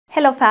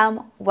Hello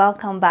fam,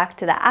 welcome back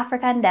to the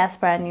African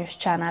Diaspora News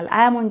channel.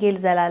 I am Wongel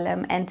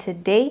Zelalem and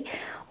today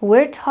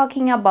we're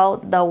talking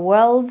about the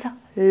world's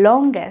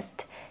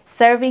longest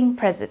serving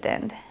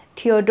president,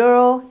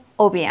 Teodoro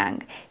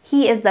Obiang.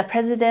 He is the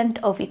president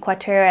of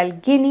Equatorial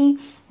Guinea.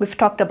 We've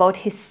talked about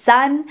his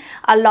son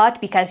a lot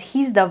because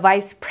he's the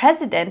vice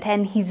president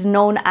and he's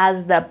known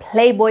as the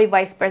Playboy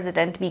vice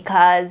president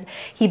because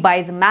he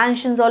buys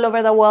mansions all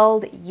over the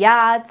world,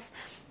 yachts.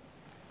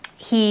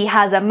 He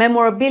has a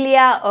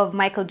memorabilia of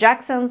Michael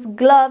Jackson's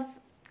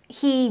gloves.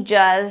 He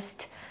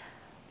just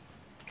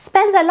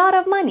spends a lot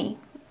of money.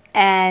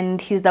 And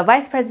he's the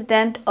vice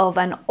president of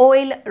an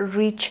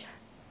oil-rich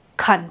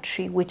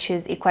country, which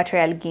is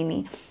Equatorial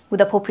Guinea, with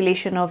a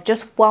population of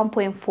just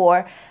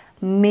 1.4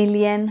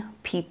 million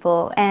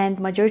people. And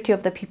majority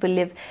of the people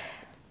live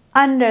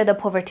under the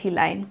poverty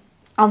line.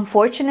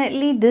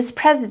 Unfortunately, this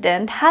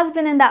president has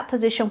been in that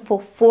position for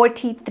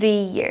 43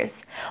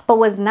 years, but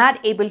was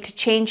not able to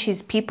change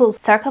his people's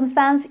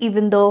circumstance,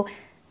 even though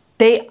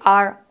they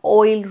are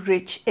oil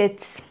rich.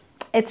 It's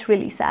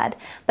really sad.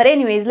 But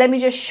anyways, let me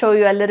just show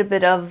you a little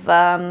bit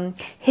of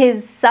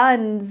his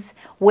son's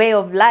way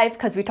of life,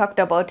 because we talked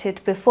about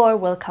it before.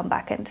 We'll come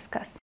back and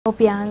discuss.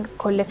 Obiang's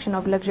collection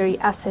of luxury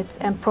assets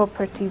and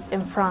properties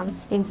in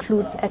France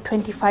includes a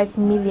 25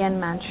 million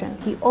mansion.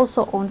 He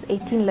also owns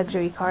 18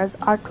 luxury cars,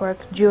 artwork,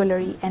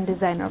 jewelry, and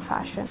designer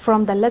fashion.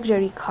 From the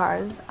luxury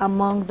cars,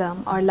 among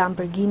them are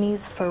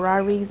Lamborghinis,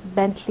 Ferraris,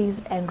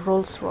 Bentleys, and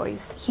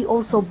Rolls-Royce. He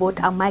also bought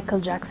a Michael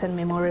Jackson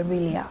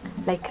memorabilia,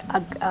 like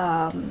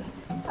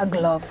a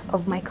glove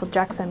of Michael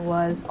Jackson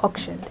was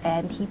auctioned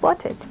and he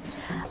bought it.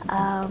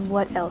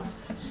 What else?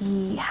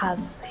 He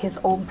has his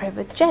own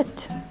private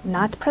jet,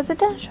 not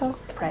presidential,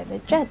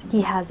 private jet.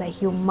 He has a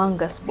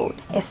humongous boat,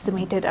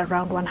 estimated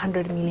around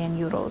 100 million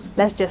euros.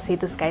 Let's just say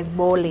this guy's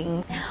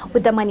bowling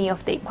with the money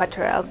of the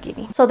Equatorial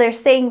Guinea. So they're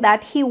saying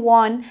that he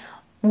won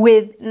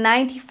with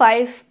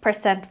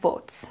 95%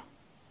 votes.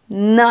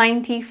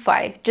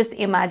 95, just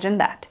imagine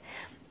that.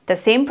 The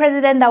same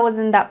president that was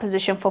in that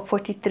position for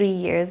 43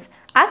 years,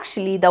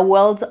 actually the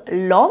world's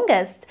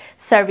longest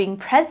serving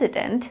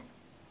president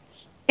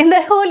in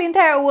the whole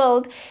entire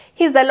world,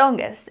 he's the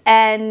longest.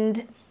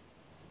 And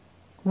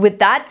with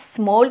that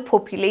small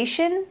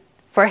population,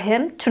 for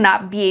him to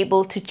not be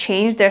able to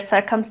change their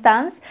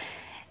circumstance,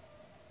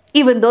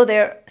 even though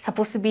they're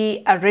supposed to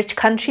be a rich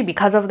country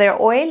because of their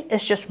oil,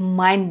 is just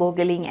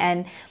mind-boggling.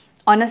 And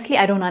honestly,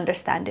 I don't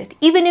understand it.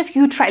 Even if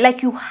you try,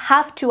 like, you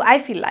have to, I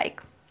feel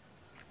like,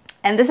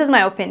 and this is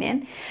my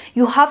opinion,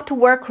 you have to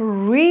work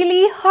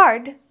really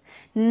hard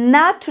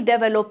not to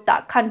develop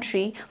that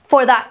country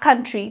for that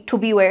country to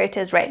be where it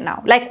is right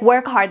now. Like,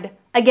 work hard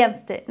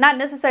against it, not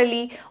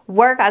necessarily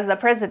work as the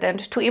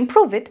president to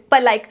improve it,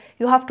 but like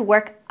you have to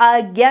work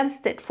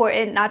against it for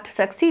it not to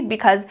succeed.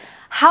 Because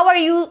how are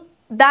you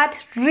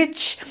that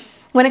rich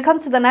when it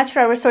comes to the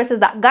natural resources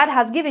that God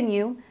has given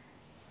you,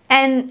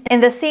 and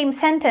in the same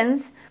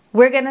sentence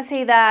we're gonna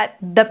say that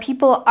the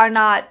people are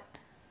not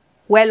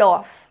well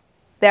off,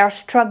 they are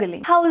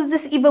struggling? How is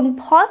this even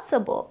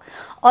possible?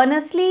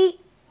 Honestly,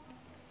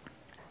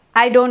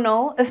 I don't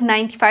know if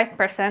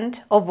 95%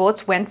 of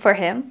votes went for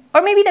him,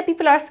 or maybe the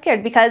people are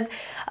scared because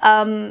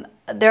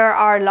there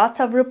are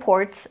lots of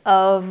reports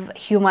of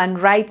human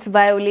rights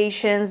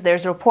violations.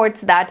 There's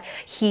reports that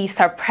he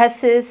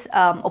suppresses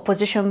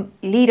opposition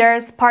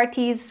leaders,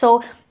 parties.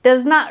 So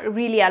there's not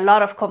really a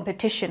lot of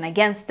competition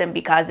against him,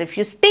 because if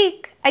you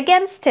speak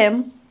against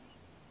him,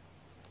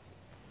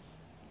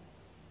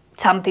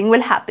 something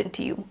will happen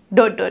to you.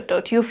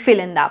 You fill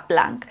in that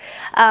blank.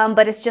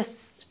 But it's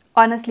just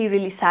honestly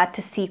really sad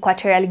to see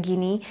Equatorial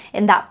Guinea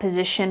in that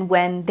position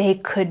when they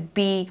could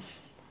be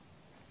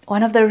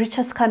one of the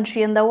richest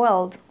countries in the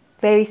world.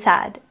 Very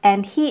sad.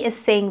 And he is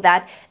saying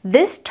that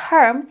this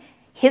term,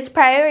 his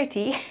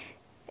priority,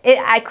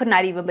 I could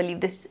not even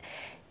believe this.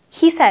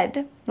 He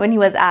said, when he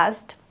was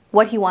asked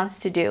what he wants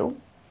to do,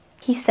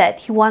 he said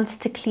he wants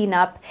to clean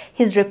up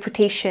his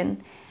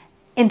reputation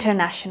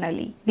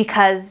internationally,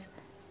 because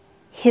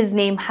his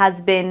name has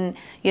been,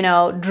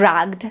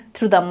 dragged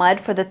through the mud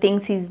for the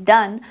things he's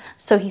done.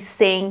 So he's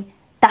saying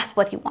that's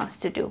what he wants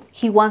to do.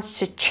 He wants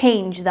to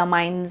change the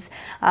minds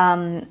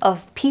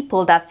of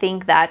people that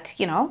think that,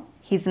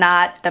 he's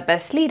not the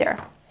best leader.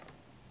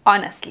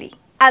 Honestly,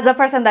 as a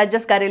person that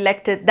just got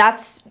elected,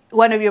 that's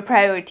one of your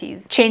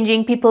priorities,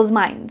 changing people's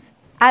minds.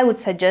 I would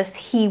suggest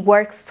he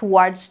works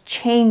towards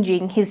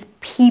changing his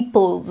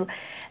people's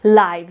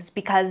lives,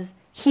 because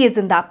he is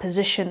in that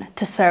position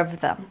to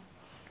serve them.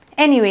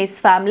 Anyways,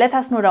 fam, let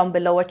us know down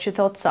below what your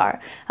thoughts are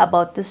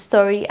about this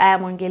story. I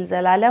am Wongel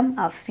Zelalem.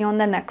 I'll see you on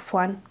the next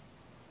one.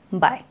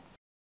 Bye.